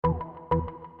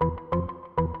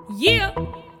Yeah.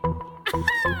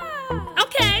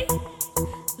 Okay.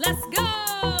 Let's go.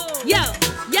 Yo,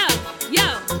 yo, yo.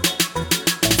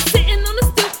 Sitting on the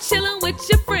stoop, chilling with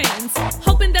your friends,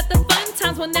 hoping that the fun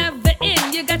times will never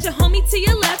end. You got your homie to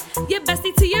your left, your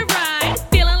bestie to your right,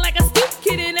 feeling like a stoop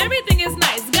kid and everything is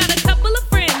nice. Got a couple of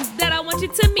friends that I want you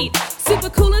to meet. Super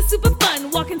cool and super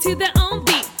fun, walking to their own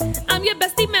beat. I'm your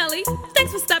bestie Melly.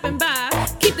 Thanks for stopping by.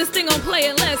 Keep this thing on play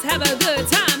and let's have a good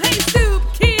time. Hey, stoop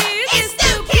kids. It's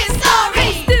Stoop Kid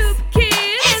Stories. Stoop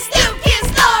kids. It's Stoop Kid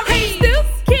Stories. Stoop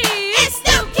kids. It's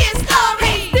Stoop Kid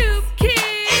Stories. Stoop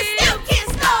kids. It's Stoop Kid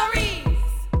Stories.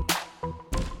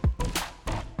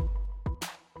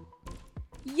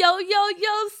 Yo, yo,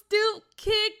 yo, Stoop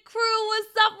Kid crew.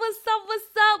 What's up, what's up,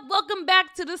 what's up? Welcome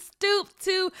back to the Stoop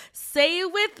 2. Say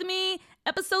it with me.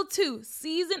 Episode 2,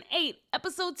 Season 8.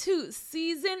 Episode 2,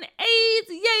 Season 8.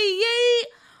 Yay, yay.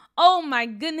 Oh my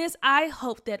goodness, I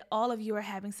hope that all of you are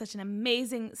having such an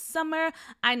amazing summer.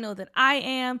 I know that I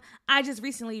am. I just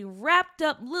recently wrapped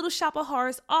up Little Shop of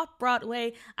Horrors off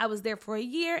Broadway. I was there for a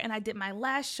year and I did my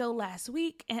last show last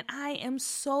week, and I am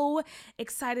so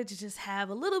excited to just have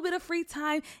a little bit of free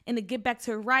time and to get back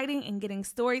to writing and getting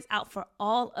stories out for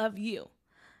all of you.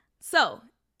 So,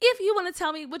 if you want to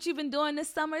tell me what you've been doing this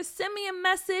summer, send me a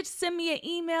message, send me an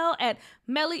email at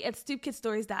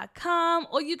melly@stoopkidstories.com,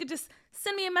 or you could just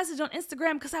send me a message on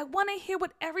Instagram because I want to hear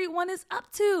what everyone is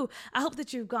up to. I hope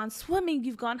that you've gone swimming,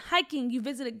 you've gone hiking, you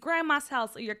visited grandma's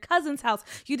house or your cousin's house.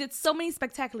 You did so many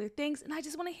spectacular things, and I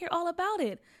just want to hear all about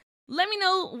it. Let me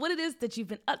know what it is that you've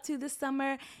been up to this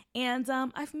summer, and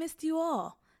I've missed you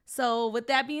all. So with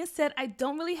that being said, I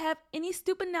don't really have any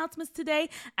stupid announcements today.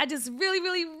 I just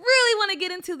really want to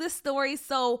get into this story.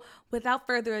 So without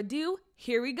further ado,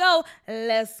 here we go.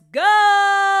 Let's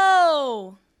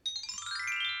go.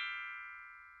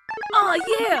 Oh,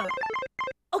 yeah.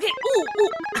 Okay, ooh,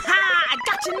 ha, I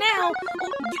got you now. Oh,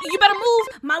 you better move.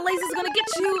 My laser's gonna get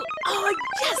you. Oh,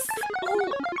 yes.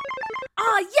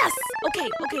 Oh, yes. Okay.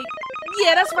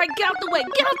 Yeah, that's right. Get out the way.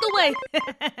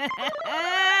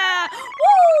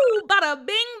 Woo! Bada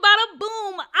bing, bada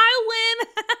boom. I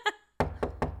win.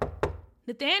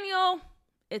 Nathaniel,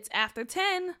 it's after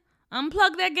 10.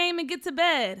 Unplug that game and get to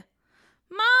bed.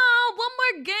 Mom, one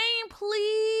more game,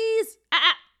 please.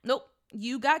 Nope.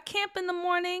 You got camp in the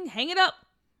morning. Hang it up.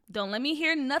 Don't let me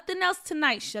hear nothing else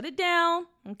tonight. Shut it down,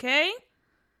 okay?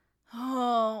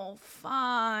 Oh,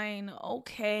 fine.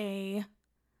 Okay.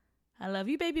 I love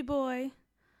you, baby boy.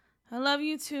 I love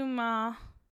you too, Ma.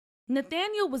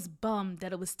 Nathaniel was bummed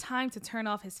that it was time to turn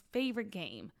off his favorite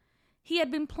game. He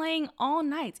had been playing all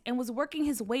night and was working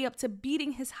his way up to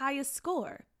beating his highest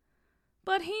score.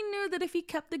 But he knew that if he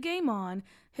kept the game on,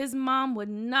 his mom would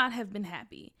not have been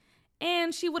happy.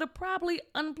 And she would have probably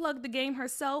unplugged the game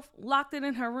herself, locked it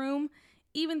in her room,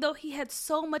 even though he had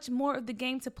so much more of the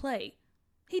game to play.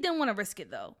 He didn't want to risk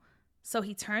it though. So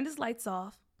he turned his lights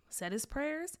off, said his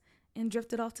prayers, and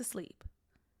drifted off to sleep.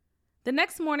 The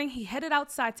next morning, he headed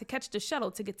outside to catch the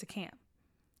shuttle to get to camp.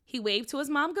 He waved to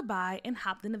his mom goodbye and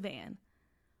hopped in the van.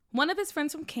 One of his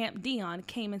friends from camp, Dion,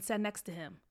 came and sat next to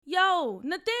him. Yo,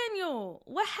 Nathaniel,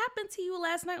 what happened to you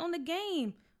last night on the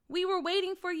game? We were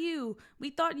waiting for you. We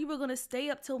thought you were going to stay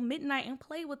up till midnight and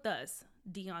play with us,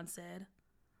 Dion said.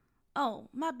 Oh,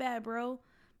 my bad, bro.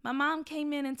 My mom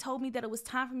came in and told me that it was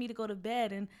time for me to go to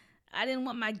bed, and I didn't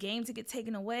want my game to get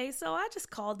taken away, so I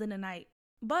just called in the night.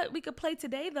 But we could play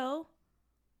today, though,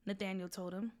 Nathaniel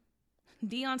told him.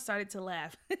 Dion started to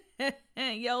laugh.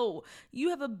 Yo, you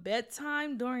have a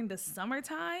bedtime during the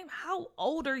summertime? How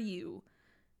old are you?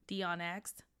 Dion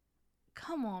asked.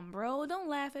 Come on, bro, don't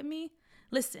laugh at me.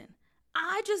 Listen,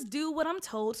 I just do what I'm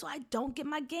told so I don't get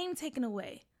my game taken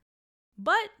away.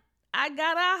 But I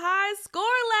got a high score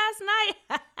last night.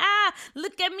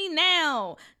 Look at me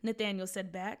now, Nathaniel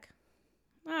said back.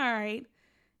 All right,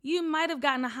 you might have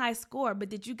gotten a high score, but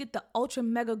did you get the ultra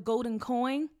mega golden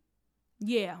coin?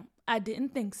 Yeah, I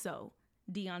didn't think so,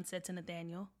 Dion said to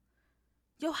Nathaniel.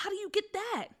 Yo, how do you get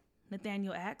that?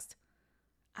 Nathaniel asked.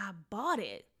 I bought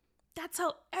it. That's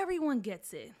how everyone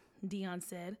gets it, Dion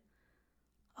said.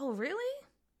 Oh, really?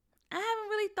 I haven't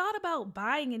really thought about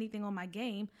buying anything on my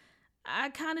game. I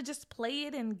kind of just play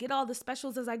it and get all the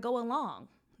specials as I go along,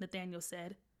 Nathaniel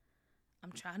said.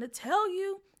 I'm trying to tell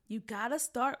you, you gotta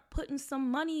start putting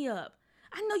some money up.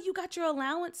 I know you got your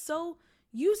allowance, so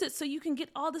use it so you can get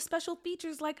all the special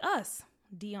features like us,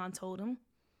 Dion told him.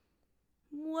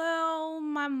 Well,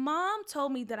 my mom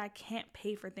told me that I can't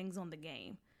pay for things on the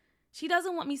game. She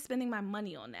doesn't want me spending my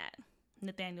money on that,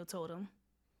 Nathaniel told him.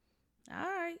 All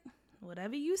right,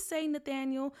 whatever you say,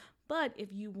 Nathaniel, but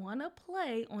if you want to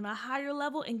play on a higher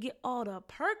level and get all the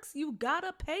perks, you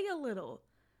gotta pay a little.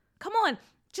 Come on,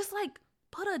 just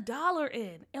put $1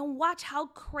 in and watch how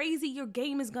crazy your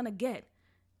game is gonna get,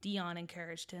 Dion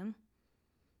encouraged him.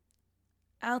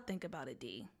 I'll think about it,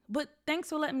 D. But thanks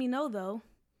for letting me know, though.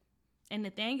 And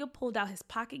Nathaniel pulled out his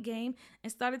pocket game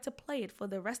and started to play it for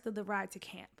the rest of the ride to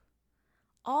camp.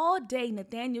 All day,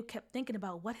 Nathaniel kept thinking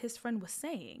about what his friend was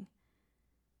saying.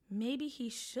 Maybe he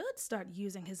should start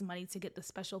using his money to get the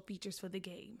special features for the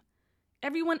game.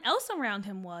 Everyone else around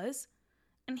him was,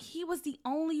 and he was the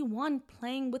only one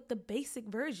playing with the basic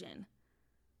version.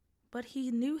 But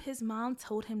he knew his mom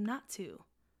told him not to.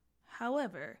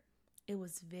 However, it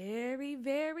was very,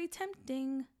 very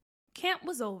tempting. Camp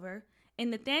was over,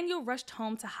 and Nathaniel rushed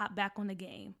home to hop back on the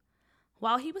game.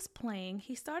 While he was playing,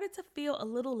 he started to feel a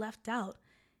little left out,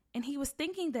 and he was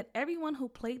thinking that everyone who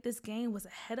played this game was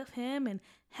ahead of him and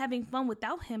having fun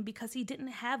without him because he didn't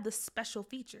have the special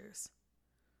features.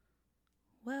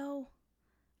 Well,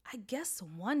 I guess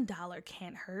 $1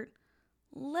 can't hurt.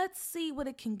 Let's see what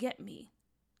it can get me,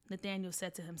 Nathaniel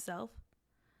said to himself.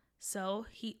 So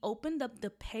he opened up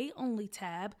the Pay Only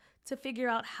tab to figure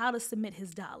out how to submit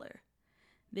his dollar.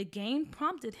 The game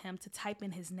prompted him to type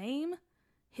in his name,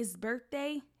 his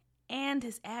birthday, and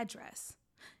his address.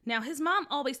 Now, his mom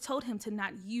always told him to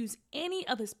not use any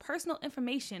of his personal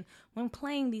information when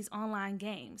playing these online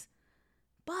games.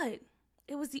 But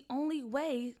it was the only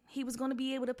way he was going to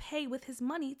be able to pay with his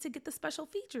money to get the special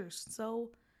features. So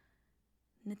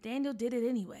Nathaniel did it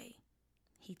anyway.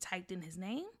 He typed in his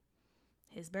name,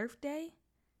 his birthday,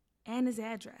 and his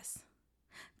address.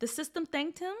 The system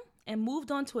thanked him and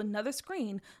moved on to another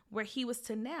screen where he was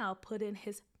to now put in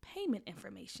his payment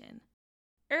information.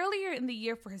 Earlier in the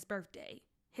year for his birthday,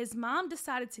 his mom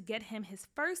decided to get him his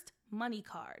first money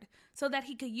card so that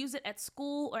he could use it at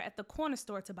school or at the corner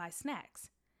store to buy snacks.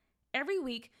 Every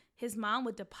week, his mom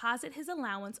would deposit his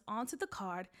allowance onto the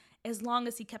card as long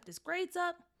as he kept his grades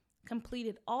up,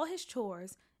 completed all his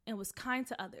chores, and was kind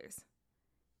to others.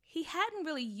 He hadn't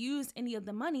really used any of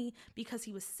the money because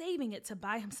he was saving it to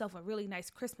buy himself a really nice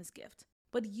Christmas gift.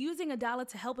 But using $1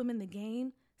 to help him in the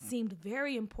game seemed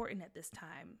very important at this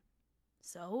time.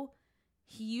 So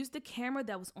he used the camera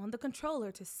that was on the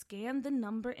controller to scan the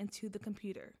number into the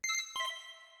computer.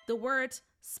 The words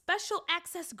 "Special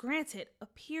Access Granted"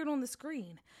 appeared on the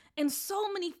screen, and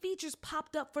so many features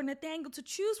popped up for Nathaniel to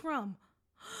choose from.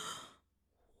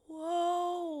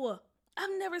 Whoa!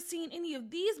 I've never seen any of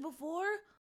these before.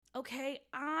 Okay,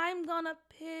 I'm gonna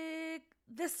pick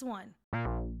this one.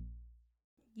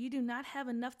 You do not have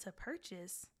enough to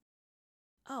purchase.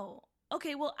 Oh,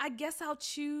 okay, well, I guess I'll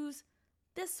choose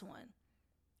this one.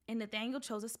 And Nathaniel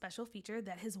chose a special feature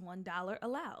that his $1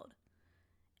 allowed.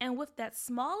 And with that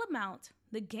small amount,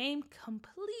 the game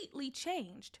completely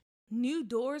changed. New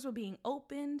doors were being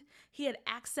opened, he had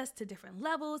access to different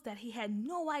levels that he had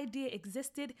no idea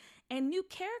existed, and new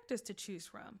characters to choose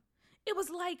from. It was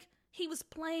like he was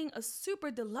playing a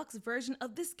super deluxe version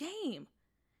of this game.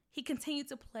 He continued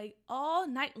to play all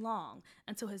night long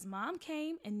until his mom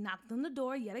came and knocked on the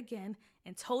door yet again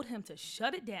and told him to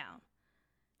shut it down.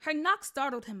 Her knock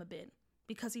startled him a bit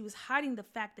because he was hiding the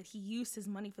fact that he used his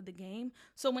money for the game.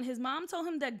 So when his mom told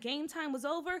him that game time was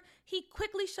over, he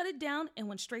quickly shut it down and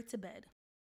went straight to bed.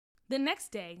 The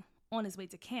next day, on his way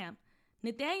to camp,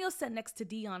 Nathaniel sat next to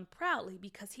Dion proudly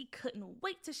because he couldn't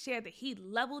wait to share that he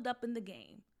leveled up in the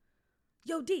game.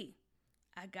 Yo, D,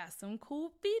 I got some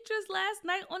cool features last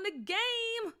night on the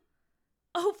game.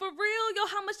 Oh, for real? Yo,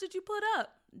 how much did you put up?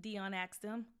 Dion asked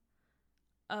him.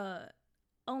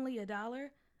 Only $1.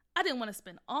 I didn't want to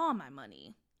spend all my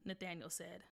money, Nathaniel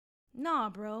said. Nah,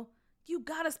 bro, you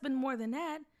gotta spend more than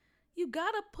that. You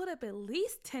gotta put up at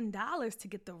least $10 to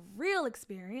get the real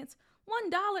experience.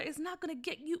 $1 is not gonna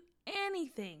get you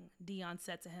anything, Dion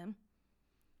said to him.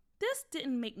 This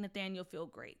didn't make Nathaniel feel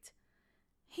great.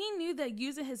 He knew that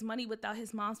using his money without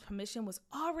his mom's permission was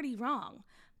already wrong,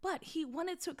 but he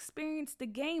wanted to experience the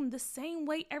game the same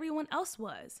way everyone else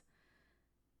was.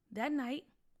 That night,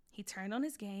 he turned on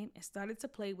his game and started to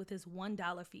play with his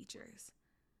 $1 features.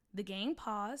 The game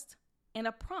paused, and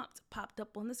a prompt popped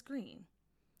up on the screen.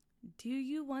 Do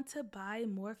you want to buy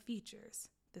more features?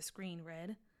 The screen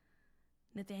read.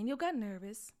 Nathaniel got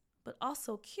nervous, but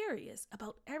also curious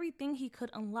about everything he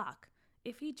could unlock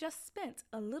if he just spent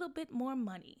a little bit more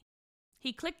money.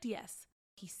 He clicked yes.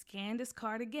 He scanned his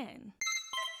card again.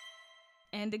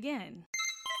 And again.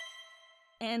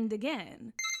 And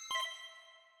again.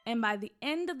 And by the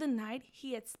end of the night,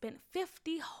 he had spent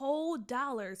 $50 whole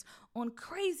on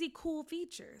crazy cool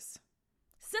features.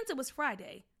 Since it was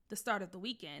Friday, the start of the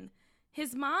weekend,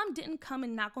 his mom didn't come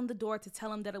and knock on the door to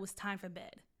tell him that it was time for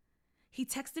bed. He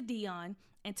texted Dion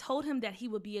and told him that he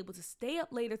would be able to stay up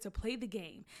later to play the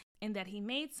game and that he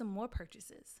made some more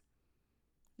purchases.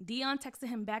 Dion texted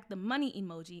him back the money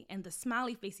emoji and the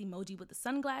smiley face emoji with the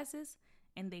sunglasses,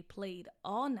 and they played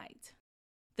all night.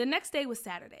 The next day was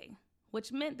Saturday,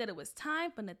 which meant that it was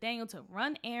time for Nathaniel to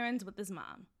run errands with his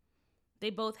mom. They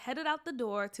both headed out the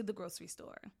door to the grocery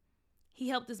store. He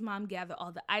helped his mom gather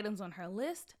all the items on her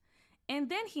list, and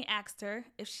then he asked her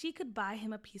if she could buy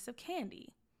him a piece of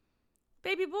candy.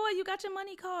 "Baby boy, you got your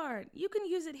money card. You can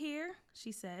use it here,"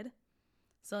 she said.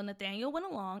 So Nathaniel went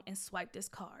along and swiped his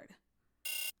card.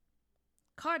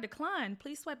 "Card declined.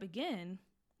 Please swipe again,"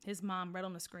 his mom read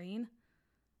on the screen.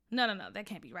 No, that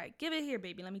can't be right. "Give it here,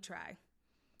 baby. Let me try."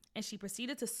 And she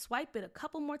proceeded to swipe it a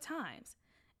couple more times.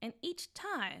 And each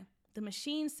time, the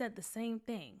machine said the same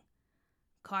thing.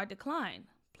 "Card declined.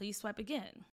 Please swipe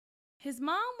again." His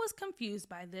mom was confused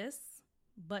by this,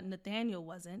 but Nathaniel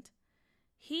wasn't.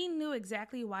 He knew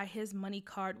exactly why his money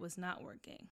card was not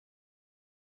working.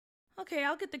 "Okay,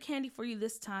 I'll get the candy for you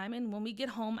this time, and when we get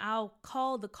home, I'll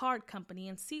call the card company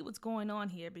and see what's going on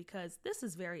here because this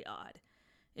is very odd.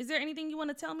 Is there anything you want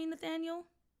to tell me, Nathaniel?"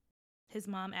 his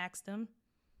mom asked him.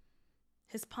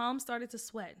 His palms started to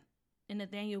sweat, and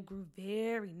Nathaniel grew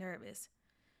very nervous.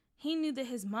 He knew that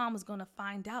his mom was going to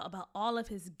find out about all of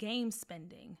his game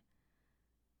spending.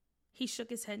 He shook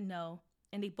his head no,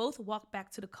 and they both walked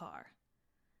back to the car.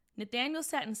 Nathaniel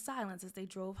sat in silence as they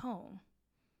drove home.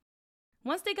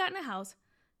 Once they got in the house,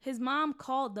 his mom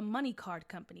called the money card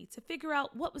company to figure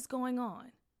out what was going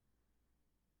on.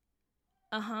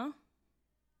 Uh-huh.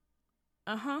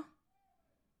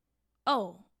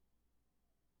 Oh,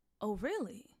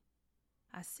 really?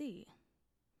 I see.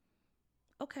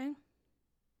 Okay.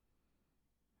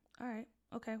 All right.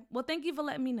 Okay. Well, thank you for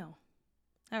letting me know.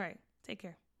 All right. Take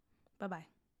care. Bye-bye.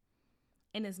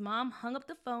 And his mom hung up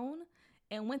the phone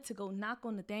and went to go knock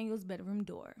on Nathaniel's bedroom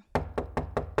door.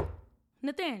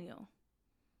 "Nathaniel,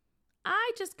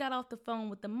 I just got off the phone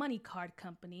with the money card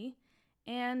company,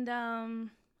 and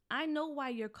I know why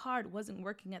your card wasn't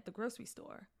working at the grocery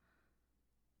store."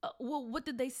 Well, what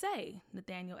did they say?"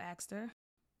 Nathaniel asked her.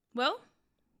 "Well,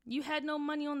 you had no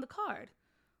money on the card,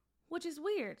 which is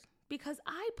weird because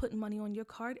I put money on your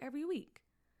card every week.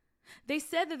 They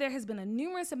said that there has been a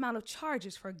numerous amount of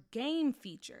charges for game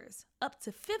features, up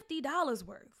to $50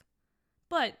 worth.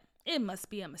 But it must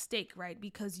be a mistake, right?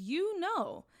 Because you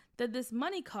know that this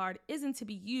money card isn't to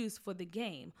be used for the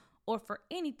game or for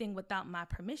anything without my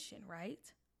permission,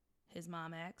 right?" his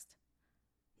mom asked.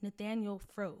 Nathaniel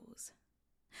froze.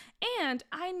 "And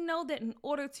I know that in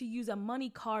order to use a money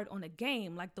card on a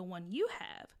game like the one you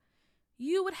have,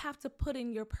 you would have to put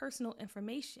in your personal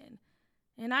information.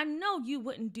 And I know you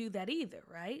wouldn't do that either,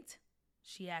 right?"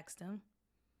 she asked him.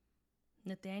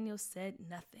 Nathaniel said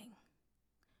nothing.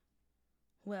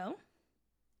 "Well,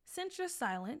 since you're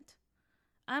silent,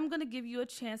 I'm going to give you a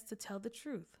chance to tell the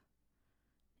truth."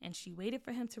 And she waited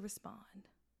for him to respond.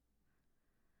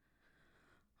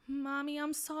 "Mommy,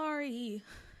 I'm sorry.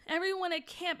 Everyone at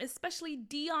camp, especially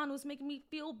Dion, was making me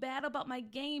feel bad about my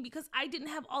game because I didn't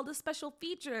have all the special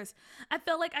features. I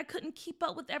felt like I couldn't keep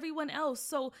up with everyone else,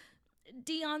 so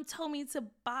Dion told me to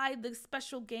buy the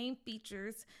special game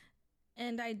features,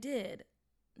 and I did,"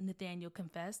 Nathaniel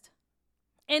confessed.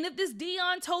 "And if this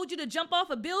Dion told you to jump off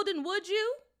a building, would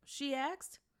you?" she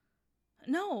asked.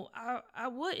 "No, I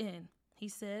wouldn't," he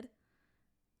said.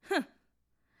 "Huh.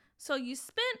 So you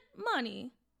spent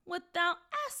money without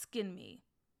asking me.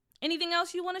 Anything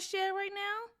else you want to share right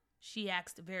now?" she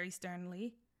asked very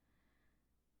sternly.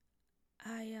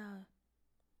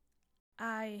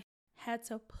 I had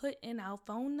to put in our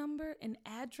phone number and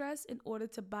address in order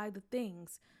to buy the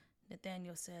things,"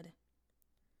 Nathaniel said.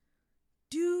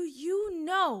 "Do you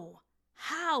know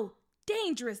how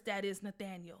dangerous that is,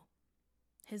 Nathaniel?"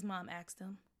 his mom asked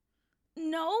him.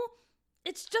 "No,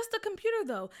 it's just a computer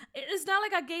though. It's not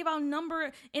like I gave our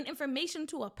number and information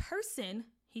to a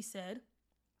person," he said.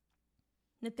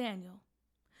 "Nathaniel,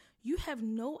 you have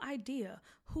no idea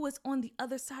who is on the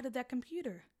other side of that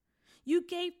computer. You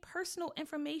gave personal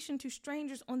information to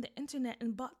strangers on the internet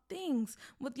and bought things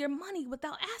with your money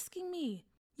without asking me.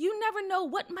 You never know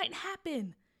what might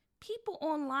happen. People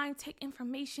online take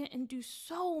information and do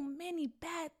so many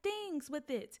bad things with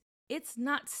it. It's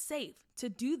not safe to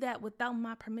do that without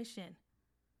my permission.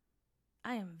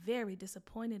 I am very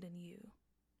disappointed in you,"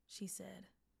 she said.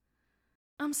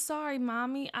 "I'm sorry,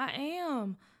 Mommy, I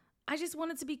am. I just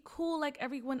wanted to be cool like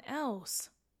everyone else,"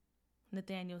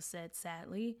 Nathaniel said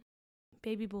sadly.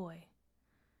 "Baby boy,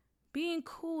 being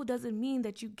cool doesn't mean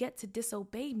that you get to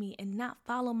disobey me and not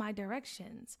follow my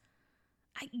directions.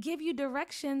 I give you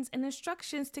directions and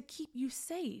instructions to keep you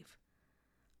safe.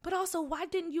 But also, why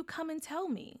didn't you come and tell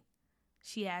me?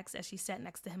 She asked as she sat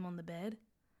next to him on the bed.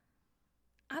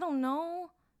 I don't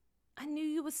know. I knew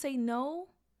you would say no,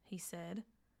 he said.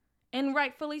 And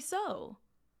rightfully so.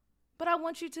 But I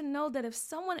want you to know that if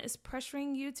someone is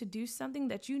pressuring you to do something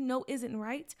that you know isn't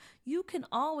right, you can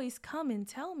always come and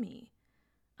tell me.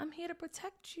 I'm here to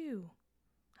protect you.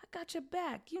 I got your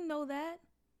back. You know that,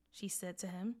 she said to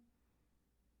him.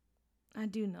 I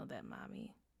do know that,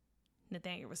 Mommy,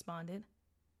 Nathaniel responded.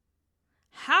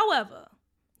 However,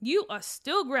 you are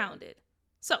still grounded.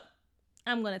 So,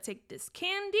 I'm going to take this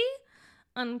candy,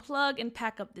 unplug and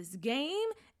pack up this game,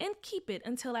 and keep it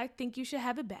until I think you should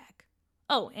have it back.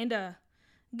 Oh, and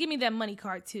give me that money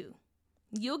card too.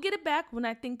 You'll get it back when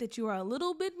I think that you are a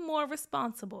little bit more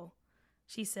responsible,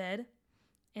 she said,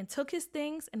 and took his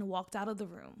things and walked out of the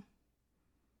room.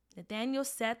 Nathaniel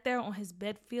sat there on his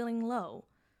bed feeling low,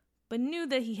 but knew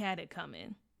that he had it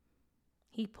coming.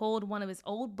 He pulled one of his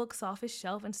old books off his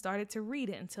shelf and started to read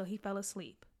it until he fell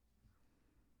asleep.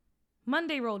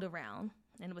 Monday rolled around,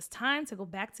 and it was time to go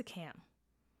back to camp.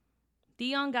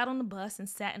 Dion got on the bus and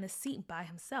sat in a seat by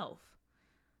himself.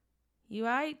 You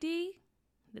all right, D?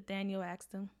 Nathaniel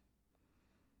asked him.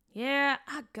 Yeah,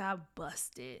 I got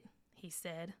busted, he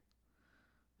said.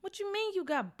 What you mean you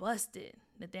got busted?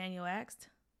 Nathaniel asked.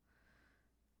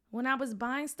 When I was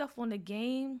buying stuff on the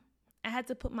game, I had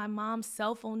to put my mom's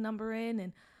cell phone number in,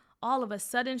 and all of a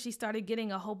sudden she started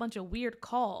getting a whole bunch of weird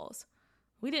calls.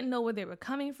 We didn't know where they were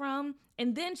coming from,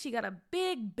 and then she got a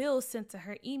big bill sent to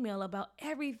her email about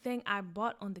everything I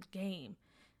bought on the game.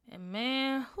 And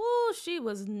man, she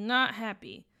was not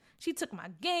happy. She took my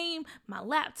game, my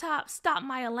laptop, stopped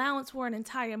my allowance for an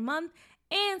entire month,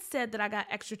 and said that I got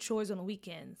extra chores on the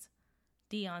weekends,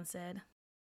 Dion said.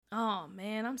 Oh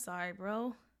man, I'm sorry,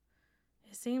 bro.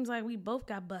 It seems like we both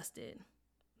got busted.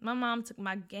 My mom took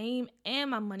my game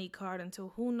and my money card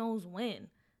until who knows when,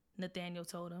 Nathaniel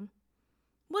told him.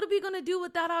 What are we going to do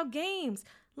without our games?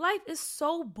 Life is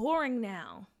so boring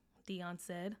now, Dion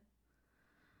said.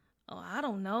 Oh, I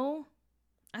don't know.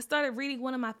 I started reading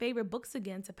one of my favorite books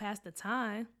again to pass the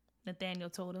time, Nathaniel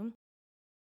told him.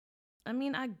 I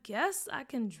mean, I guess I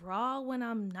can draw when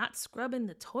I'm not scrubbing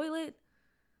the toilet.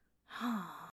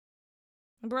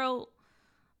 Bro,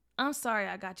 I'm sorry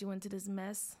I got you into this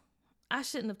mess. I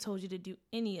shouldn't have told you to do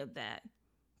any of that,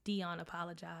 Dion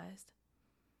apologized.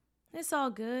 It's all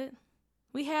good.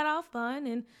 We had our fun,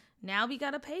 and now we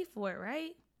gotta pay for it,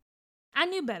 right? I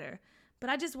knew better, but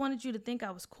I just wanted you to think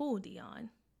I was cool, Dion,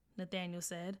 Nathaniel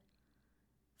said.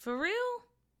 For real?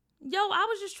 Yo, I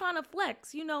was just trying to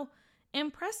flex,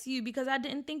 impress you because I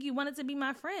didn't think you wanted to be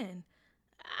my friend.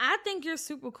 I think you're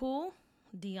super cool,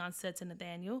 Dion said to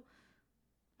Nathaniel.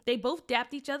 They both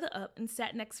dapped each other up and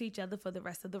sat next to each other for the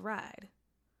rest of the ride.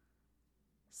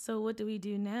 So what do we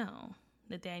do now?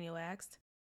 Nathaniel asked.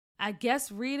 I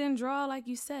guess read and draw like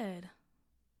you said.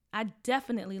 I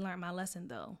definitely learned my lesson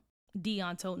though,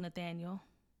 Dion told Nathaniel.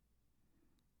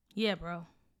 Yeah, bro.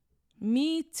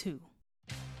 Me too.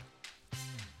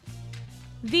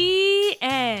 The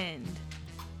end.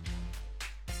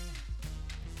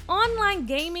 Online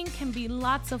gaming can be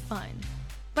lots of fun,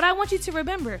 but I want you to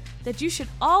remember that you should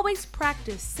always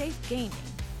practice safe gaming.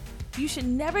 You should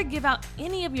never give out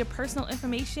any of your personal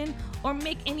information or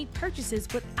make any purchases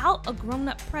without a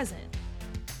grown-up present.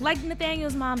 Like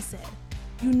Nathaniel's mom said,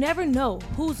 you never know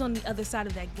who's on the other side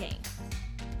of that game.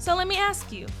 So let me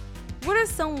ask you, what are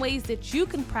some ways that you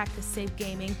can practice safe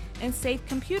gaming and safe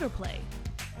computer play?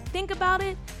 Think about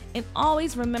it and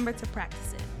always remember to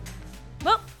practice it.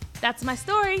 Well, that's my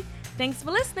story. Thanks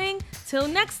for listening. Till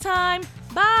next time.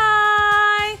 Bye.